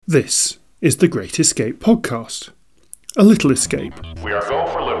This is the Great Escape Podcast. A little escape. We are go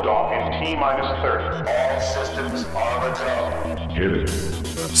for liftoff in T-30. All systems are go. Hit it.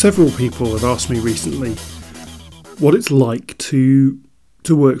 Several people have asked me recently what it's like to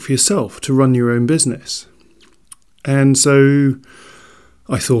work for yourself, to run your own business. And so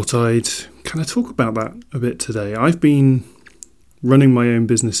I thought I'd kind of talk about that a bit today. I've been running my own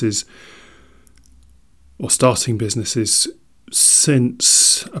businesses or starting businesses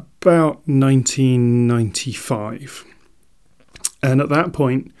since about 1995. And at that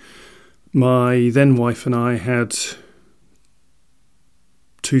point, my then wife and I had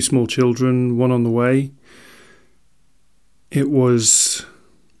 2 small children, one on the way. It was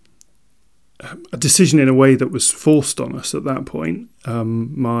a decision in a way that was forced on us at that point.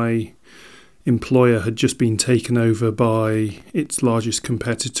 My employer had just been taken over by its largest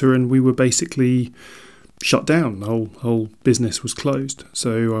competitor, and we were basically shut down. The whole business was closed.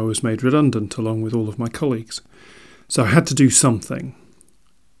 So I was made redundant along with all of my colleagues. So I had to do something.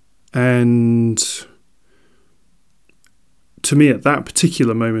 And to me, at that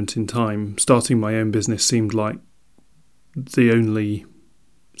particular moment in time, starting my own business seemed like the only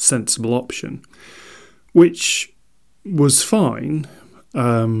sensible option, which was fine,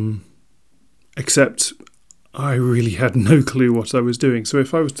 except I really had no clue what I was doing. So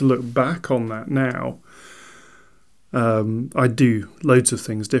if I was to look back on that now, I'd do loads of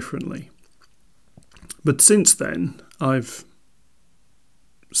things differently. But since then, I've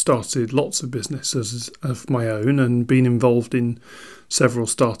started lots of businesses of my own and been involved in several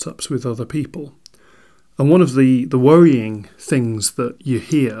startups with other people. And one of the worrying things that you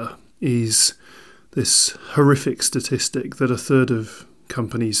hear is this horrific statistic that 1/3 of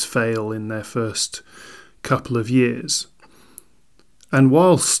companies fail in their first couple of years. And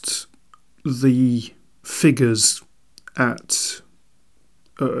whilst the figures at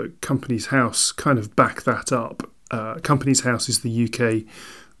Companies House kind of back that up, Companies House is the UK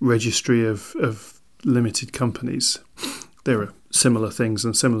registry of limited companies. There are similar things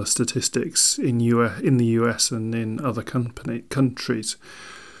and similar statistics in the US and in other countries.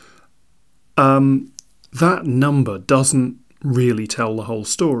 That number doesn't really tell the whole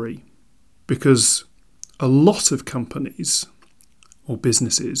story, because a lot of companies or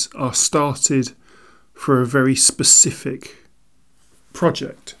businesses are started for a very specific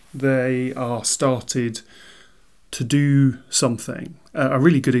project. They are started to do something. A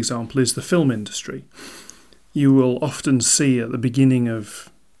really good example is the film industry. You will often see at the beginning of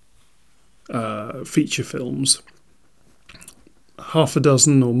feature films 6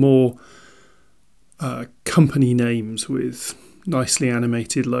 or more company names with nicely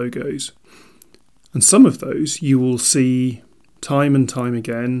animated logos. And some of those you will see time and time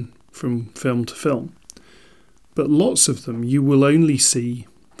again from film to film. But lots of them you will only see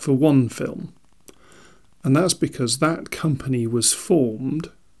for one film. And that's because that company was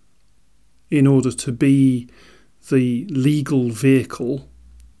formed in order to be the legal vehicle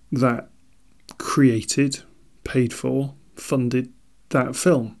that created, paid for, funded that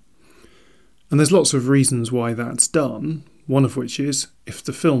film. And there's lots of reasons why that's done, one of which is if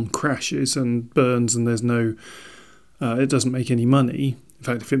the film crashes and burns and there's it doesn't make any money, in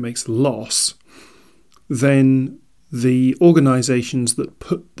fact if it makes a loss, then the organisations that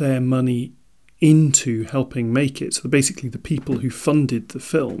put their money into helping make it, so basically the people who funded the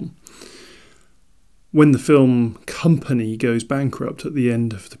film, when the film company goes bankrupt at the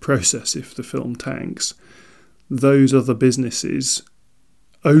end of the process, if the film tanks, those other businesses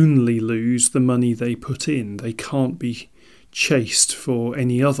only lose the money they put in. They can't be chased for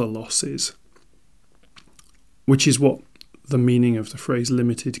any other losses, which is what the meaning of the phrase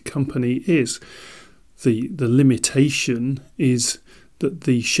limited company is. The limitation is that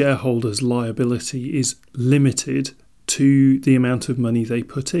the shareholders' liability is limited to the amount of money they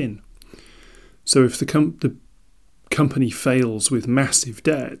put in. So if the company fails with massive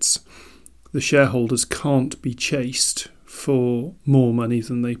debts, the shareholders can't be chased for more money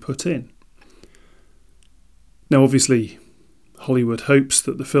than they put in. Now obviously Hollywood hopes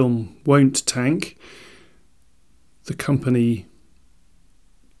that the film won't tank. The company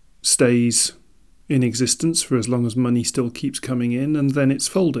stays in existence for as long as money still keeps coming in, and then it's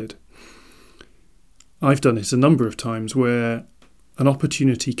folded. I've done it a number of times where an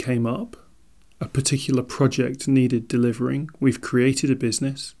opportunity came up, a particular project needed delivering, we've created a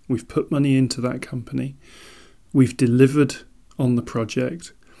business, we've put money into that company, we've delivered on the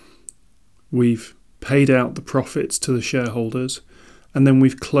project, we've paid out the profits to the shareholders, and then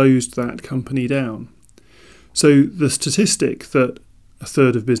we've closed that company down. So the statistic that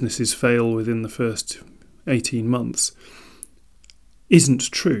 1/3 of businesses fail within the first 18 months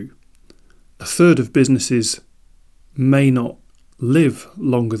isn't true. A third of businesses may not live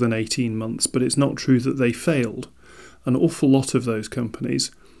longer than 18 months, but it's not true that they failed. An awful lot of those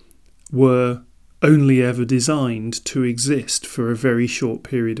companies were only ever designed to exist for a very short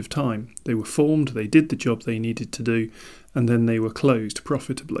period of time. They were formed, they did the job they needed to do, and then they were closed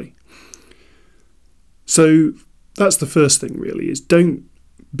profitably. So that's the first thing really, is don't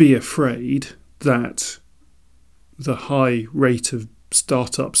be afraid that the high rate of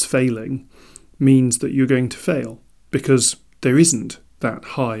startups failing means that you're going to fail, because there isn't that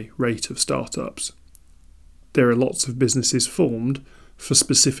high rate of startups. There are lots of businesses formed for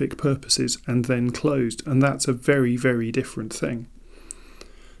specific purposes and then closed, and that's a very, very different thing.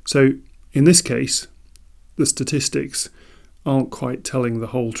 So in this case, the statistics aren't quite telling the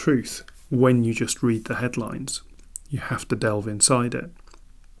whole truth when you just read the headlines. You have to delve inside it.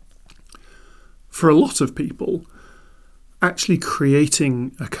 For a lot of people, actually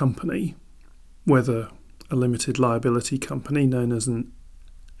creating a company, whether a limited liability company known as an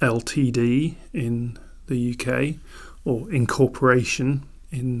LTD in the UK or incorporation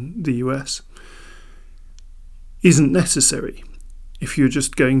in the US, isn't necessary. If you're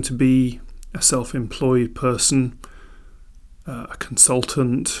just going to be a self-employed person, a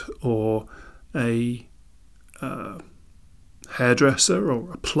consultant, or a hairdresser,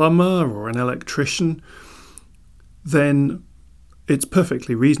 or a plumber, or an electrician, then it's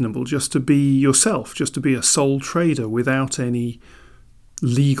perfectly reasonable just to be yourself, just to be a sole trader without any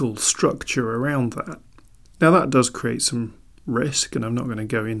legal structure around that. Now that does create some risk, and I'm not going to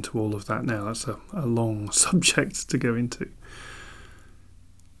go into all of that now. That's a long subject to go into.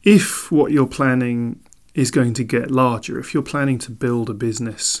 If what you're planning is going to get larger, if you're planning to build a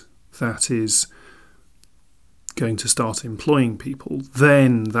business that is going to start employing people,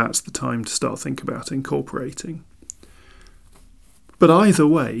 then that's the time to start thinking about incorporating. But either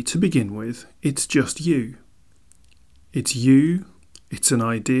way, to begin with, it's just you. It's you, it's an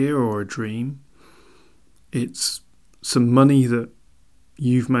idea or a dream, it's some money that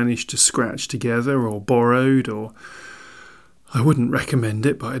you've managed to scratch together or borrowed, or I wouldn't recommend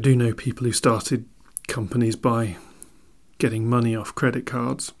it, but I do know people who started companies by getting money off credit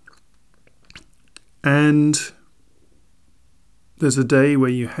cards. And there's a day where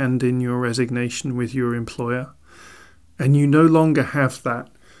you hand in your resignation with your employer, and you no longer have that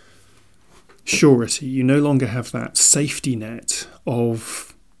surety, you no longer have that safety net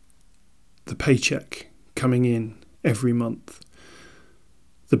of the paycheck coming in every month.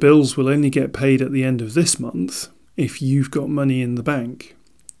 The bills will only get paid at the end of this month if you've got money in the bank.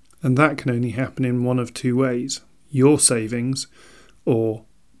 And that can only happen in one of two ways: your savings or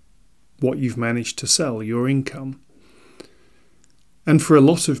what you've managed to sell, your income. And for a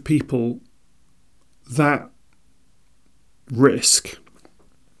lot of people, that risk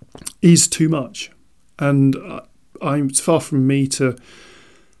is too much. And it's far from me to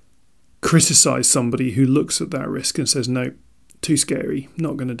criticize somebody who looks at that risk and says, no, too scary,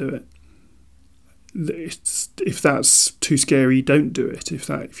 not going to do it. If that's too scary, don't do it.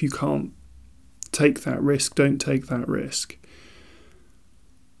 If you can't take that risk, don't take that risk.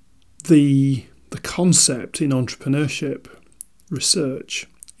 The concept in entrepreneurship research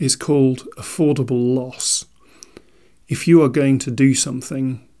is called affordable loss. If you are going to do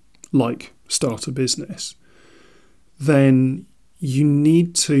something like start a business, then you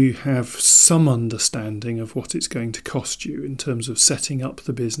need to have some understanding of what it's going to cost you in terms of setting up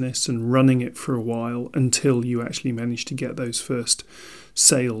the business and running it for a while until you actually manage to get those first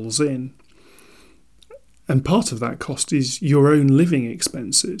sales in. And part of that cost is your own living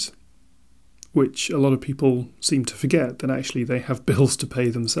expenses, which a lot of people seem to forget that actually they have bills to pay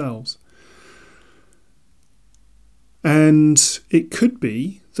themselves. And it could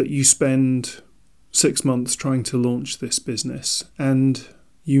be that you spend 6 months trying to launch this business and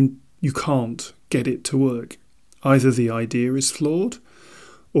you can't get it to work. Either the idea is flawed,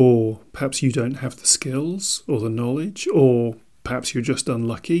 or perhaps you don't have the skills or the knowledge, or perhaps you're just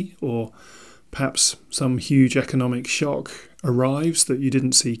unlucky, or perhaps some huge economic shock arrives that you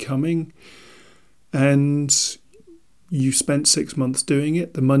didn't see coming, and you spent 6 months doing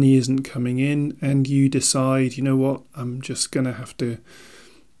it, the money isn't coming in, and you decide, you know what, I'm just going to have to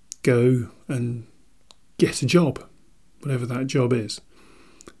go and get a job, whatever that job is.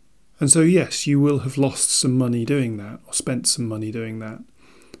 And so yes, you will have lost some money doing that, or spent some money doing that.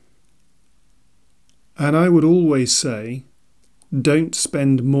 And I would always say, don't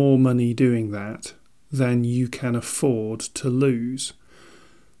spend more money doing that than you can afford to lose.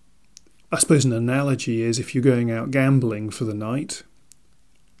 I suppose an analogy is if you're going out gambling for the night,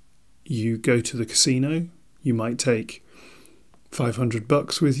 you go to the casino, you might take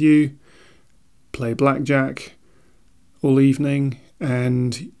 $500 with you, play blackjack all evening,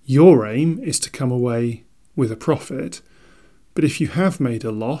 and your aim is to come away with a profit. But if you have made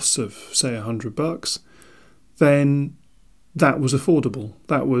a loss of, say, $100, then that was affordable.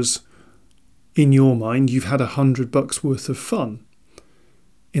 That was, in your mind, you've had $100 worth of fun.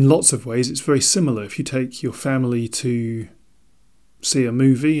 In lots of ways, it's very similar. If you take your family to see a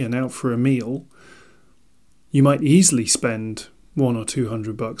movie and out for a meal, you might easily spend $100 or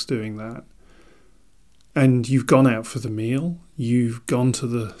 $200 doing that. And you've gone out for the meal, you've gone to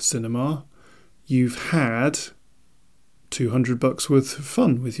the cinema, you've had $200 worth of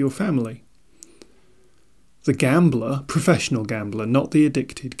fun with your family. The gambler, professional gambler, not the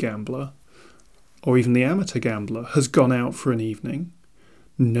addicted gambler, or even the amateur gambler, has gone out for an evening,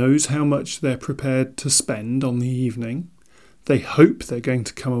 knows how much they're prepared to spend on the evening. They hope they're going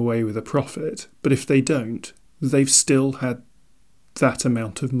to come away with a profit, but if they don't, they've still had that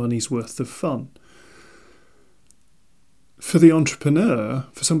amount of money's worth of fun. For the entrepreneur,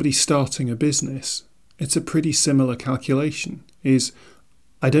 for somebody starting a business, it's a pretty similar calculation.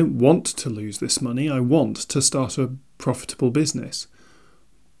 I don't want to lose this money, I want to start a profitable business.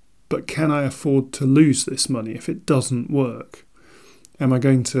 But can I afford to lose this money if it doesn't work? Am I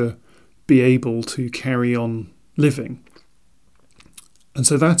going to be able to carry on living? And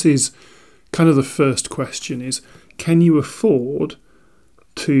so that is kind of the first question is, can you afford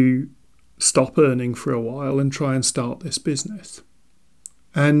to stop earning for a while and try and start this business?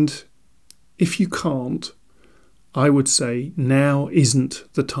 And if you can't, I would say now isn't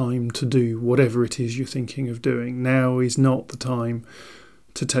the time to do whatever it is you're thinking of doing. Now is not the time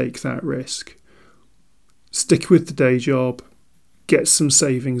to take that risk. Stick with the day job, get some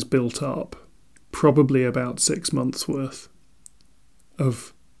savings built up, probably about 6 months worth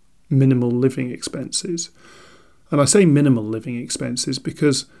of minimal living expenses. And I say minimal living expenses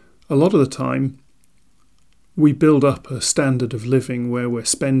because a lot of the time we build up a standard of living where we're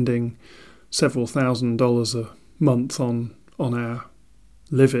spending several $1,000s a month on our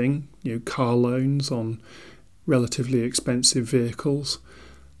living, car loans, on relatively expensive vehicles.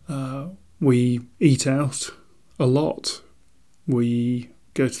 We eat out a lot. We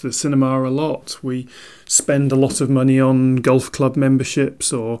go to the cinema a lot. We spend a lot of money on golf club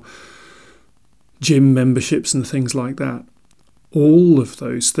memberships or gym memberships and things like that. All of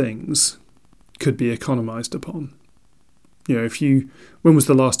those things could be economised upon. When was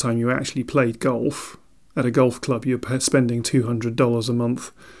the last time you actually played golf at a golf club? You're spending $200 a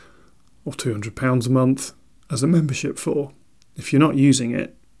month or £200 a month as a membership for. If you're not using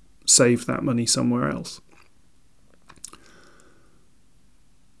it, save that money somewhere else.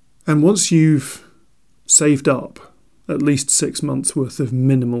 And once you've saved up at least 6 months worth of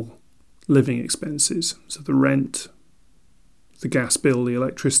minimal living expenses, so the rent, the gas bill, the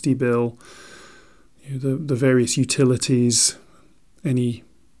electricity bill, the various utilities, any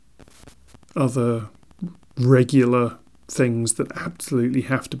other regular things that absolutely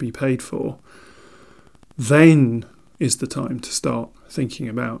have to be paid for, then is the time to start thinking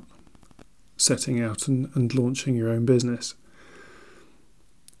about setting out and launching your own business.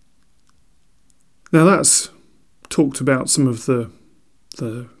 Now that's talked about some of the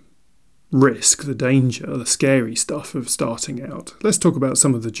risk, the danger, the scary stuff of starting out. Let's talk about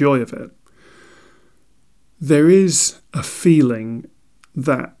some of the joy of it. There is a feeling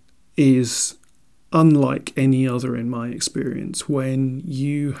that is unlike any other in my experience when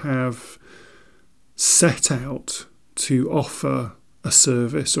you have set out to offer a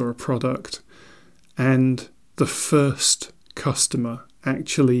service or a product and the first customer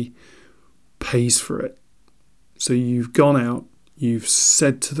actually pays for it. So you've gone out, you've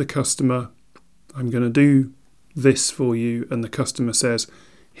said to the customer, I'm going to do this for you, and the customer says,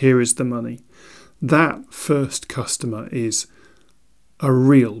 here is the money. That first customer is a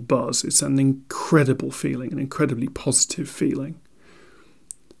real buzz. It's an incredible feeling, an incredibly positive feeling.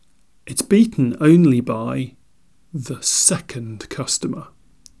 It's beaten only by the second customer.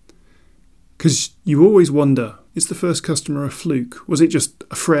 Because you always wonder, is the first customer a fluke? Was it just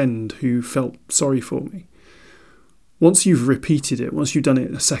a friend who felt sorry for me? Once you've repeated it, once you've done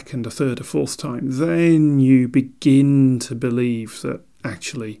it a second, a third, a fourth time, then you begin to believe that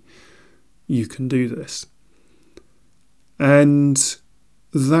actually you can do this. And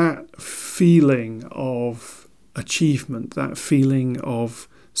that feeling of achievement, that feeling of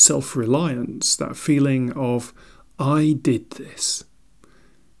self-reliance, that feeling of I did this,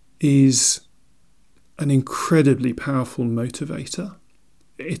 is an incredibly powerful motivator.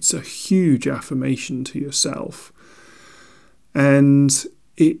 It's a huge affirmation to yourself, and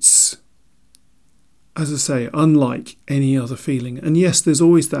it's as I say, unlike any other feeling. And yes, there's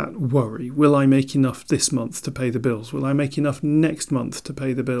always that worry. Will I make enough this month to pay the bills? Will I make enough next month to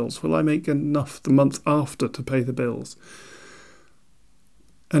pay the bills? Will I make enough the month after to pay the bills?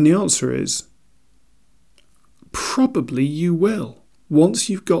 And the answer is, probably you will. Once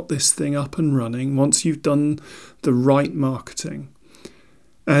you've got this thing up and running, once you've done the right marketing.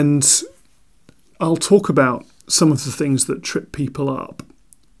 And I'll talk about some of the things that trip people up.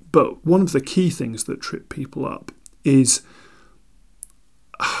 But one of the key things that trip people up is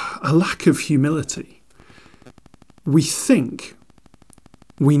a lack of humility. We think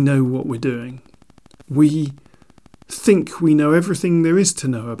we know what we're doing. We think we know everything there is to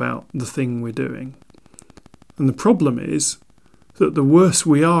know about the thing we're doing. And the problem is that the worse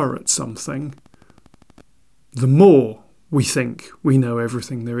we are at something, the more we think we know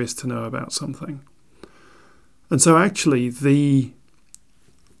everything there is to know about something. And so actually the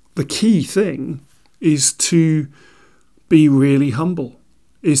key thing is to be really humble,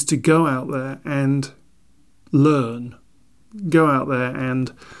 is to go out there and learn, go out there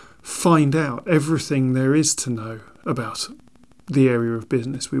and find out everything there is to know about the area of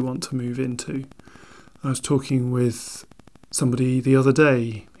business we want to move into. I was talking with somebody the other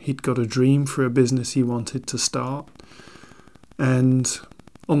day. He'd got a dream for a business he wanted to start, and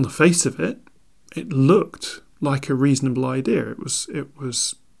on the face of it, it looked like a reasonable idea. It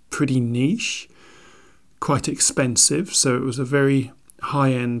was pretty niche, quite expensive, so it was a very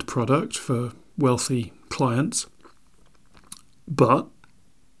high-end product for wealthy clients. But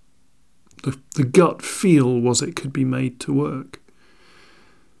the gut feel was it could be made to work.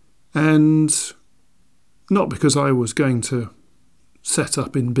 And not because I was going to set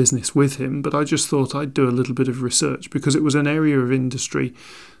up in business with him, but I just thought I'd do a little bit of research because it was an area of industry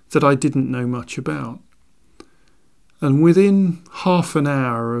that I didn't know much about. And within half an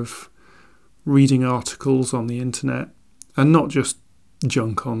hour of reading articles on the internet, and not just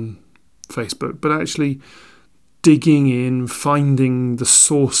junk on Facebook, but actually digging in, finding the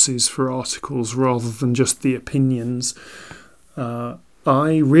sources for articles rather than just the opinions,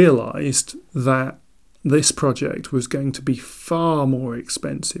 I realised that this project was going to be far more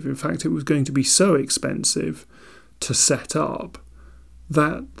expensive. In fact, it was going to be so expensive to set up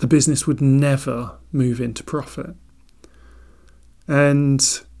that the business would never move into profit.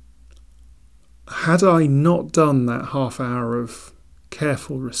 And had I not done that half hour of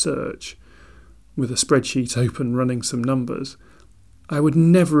careful research with a spreadsheet open running some numbers, I would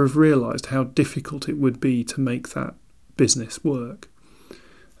never have realised how difficult it would be to make that business work.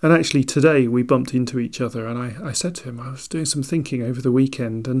 And actually today we bumped into each other, and I said to him, I was doing some thinking over the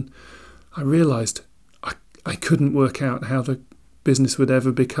weekend, and I realised I couldn't work out how the business would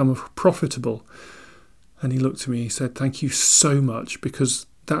ever become profitable. And he looked at me, he said, "Thank you so much, because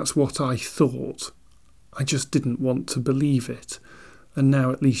that's what I thought. I just didn't want to believe it. And now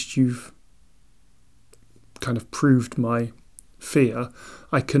at least you've kind of proved my fear.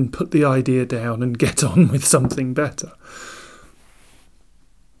 I can put the idea down and get on with something better."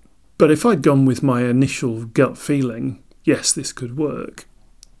 But if I'd gone with my initial gut feeling, yes, this could work,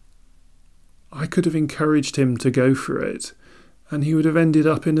 I could have encouraged him to go for it, and he would have ended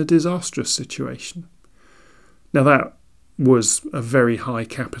up in a disastrous situation. Now that was a very high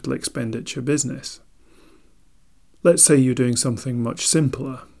capital expenditure business. Let's say you're doing something much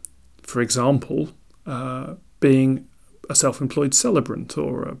simpler. For example, being a self-employed celebrant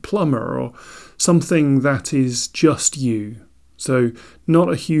or a plumber or something that is just you. So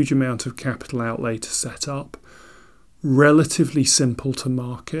not a huge amount of capital outlay to set up, relatively simple to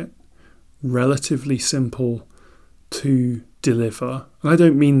market, relatively simple to deliver. And I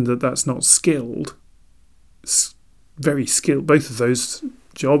don't mean that that's not skilled. It's very skilled. Both of those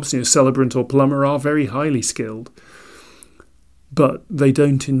jobs, celebrant or plumber, are very highly skilled. But they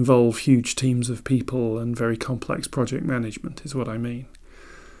don't involve huge teams of people and very complex project management, is what I mean.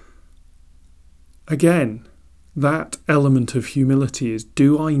 Again, that element of humility is,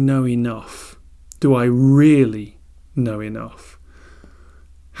 do I know enough? Do I really know enough?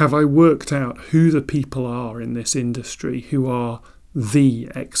 Have I worked out who the people are in this industry who are the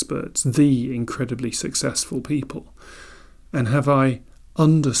experts, the incredibly successful people? And have I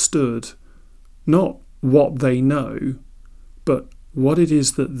understood not what they know, but what it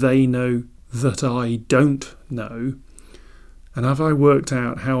is that they know that I don't know? And have I worked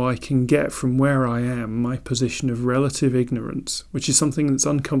out how I can get from where I am, my position of relative ignorance, which is something that's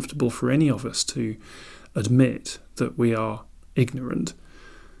uncomfortable for any of us to admit that we are ignorant,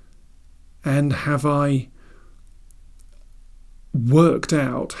 and have I worked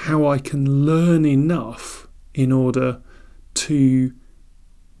out how I can learn enough in order to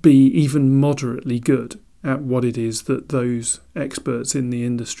be even moderately good at what it is that those experts in the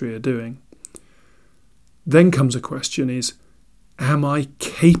industry are doing. Then comes a question is, am I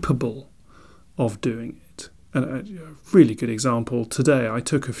capable of doing it? And a really good example today, I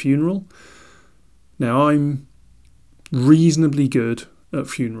took a funeral. Now, I'm reasonably good at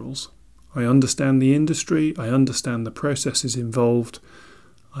funerals. I understand the industry, I understand the processes involved,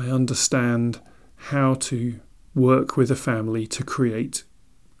 I understand how to work with a family to create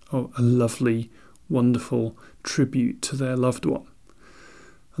a lovely, wonderful tribute to their loved one.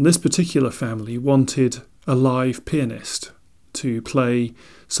 And this particular family wanted a live pianist to play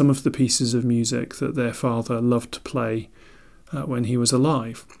some of the pieces of music that their father loved to play when he was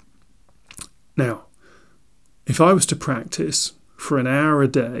alive. Now, if I was to practice for an hour a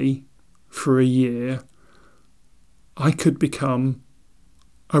day for a year, I could become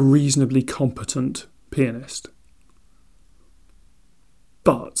a reasonably competent pianist.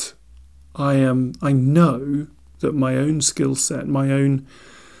 But I know that my own skill set, my own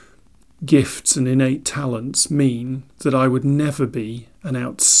gifts and innate talents mean that I would never be an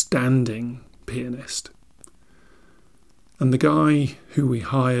outstanding pianist. And the guy who we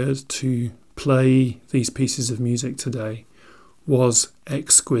hired to play these pieces of music today was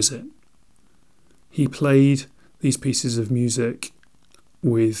exquisite. He played these pieces of music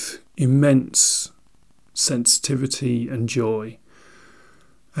with immense sensitivity and joy.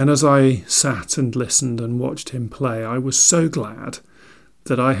 And as I sat and listened and watched him play, I was so glad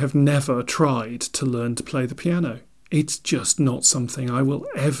that I have never tried to learn to play the piano. It's just not something I will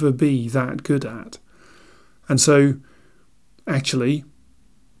ever be that good at. And so, actually,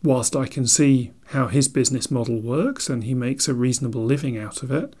 whilst I can see how his business model works and he makes a reasonable living out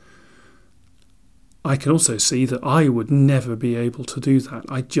of it, I can also see that I would never be able to do that.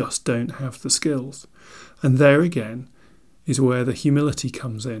 I just don't have the skills. And there again is where the humility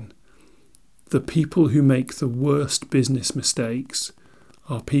comes in. The people who make the worst business mistakes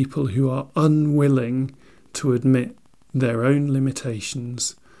are people who are unwilling to admit their own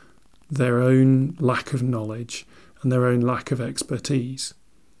limitations, their own lack of knowledge, and their own lack of expertise.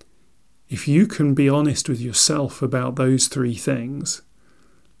 If you can be honest with yourself about those three things,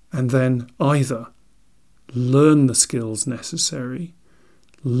 and then either learn the skills necessary,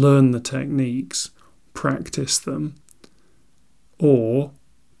 learn the techniques, practice them, or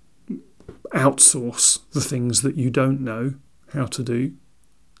outsource the things that you don't know how to do,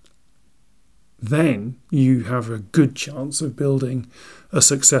 then you have a good chance of building a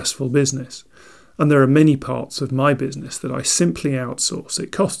successful business. And there are many parts of my business that I simply outsource.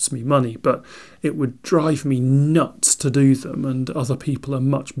 It costs me money, but it would drive me nuts to do them, and other people are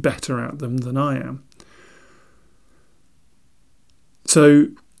much better at them than I am. So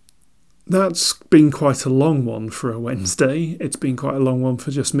that's been quite a long one for a Wednesday. It's been quite a long one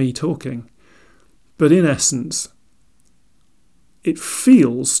for just me talking. But in essence, it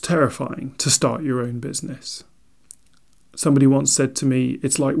feels terrifying to start your own business. Somebody once said to me,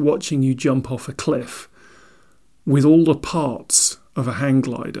 it's like watching you jump off a cliff with all the parts of a hang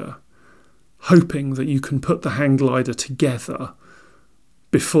glider, hoping that you can put the hang glider together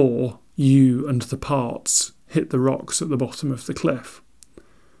before you and the parts hit the rocks at the bottom of the cliff.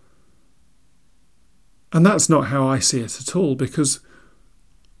 And that's not how I see it at all, because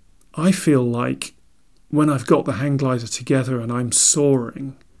I feel like when I've got the hang glider together and I'm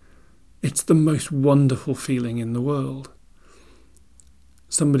soaring, it's the most wonderful feeling in the world.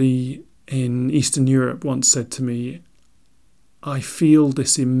 Somebody in Eastern Europe once said to me, I feel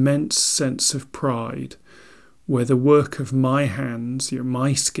this immense sense of pride where the work of my hands,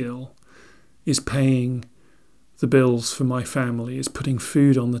 my skill, is paying the bills for my family, is putting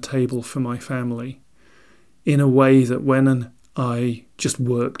food on the table for my family, in a way that when I just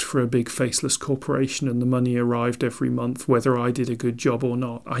worked for a big faceless corporation and the money arrived every month, whether I did a good job or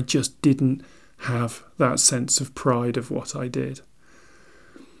not, I just didn't have that sense of pride of what I did.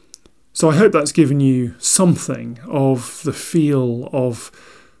 So I hope that's given you something of the feel of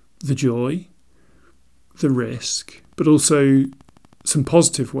the joy, the risk, but also some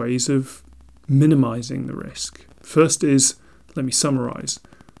positive ways of minimising the risk. First is, let me summarise,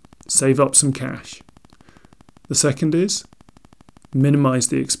 save up some cash. The second is, minimise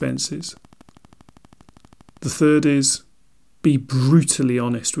the expenses. The third is, be brutally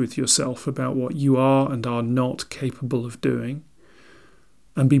honest with yourself about what you are and are not capable of doing.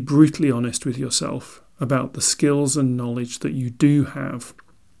 And be brutally honest with yourself about the skills and knowledge that you do have,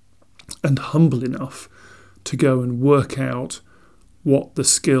 and humble enough to go and work out what the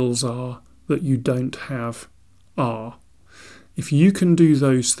skills are that you don't have are. If you can do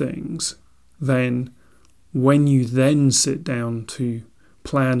those things, then when you then sit down to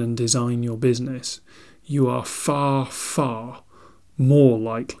plan and design your business, you are far, far more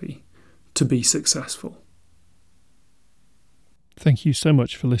likely to be successful. Thank you so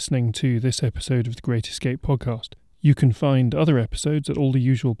much for listening to this episode of the Great Escape podcast. You can find other episodes at all the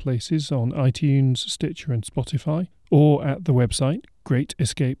usual places on iTunes, Stitcher and Spotify, or at the website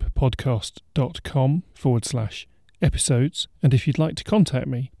greatescapepodcast.com/episodes. And if you'd like to contact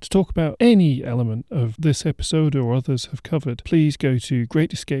me to talk about any element of this episode or others have covered, please go to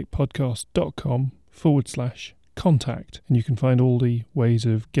greatescapepodcast.com/contact, and you can find all the ways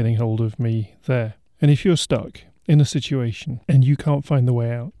of getting hold of me there. And if you're stuck in a situation and you can't find the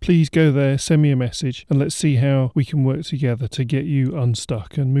way out, please go there, send me a message, and let's see how we can work together to get you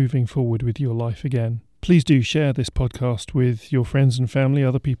unstuck and moving forward with your life again. Please do share this podcast with your friends and family,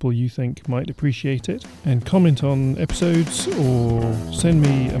 other people you think might appreciate it, and comment on episodes or send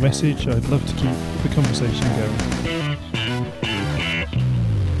me a message. I'd love to keep the conversation going.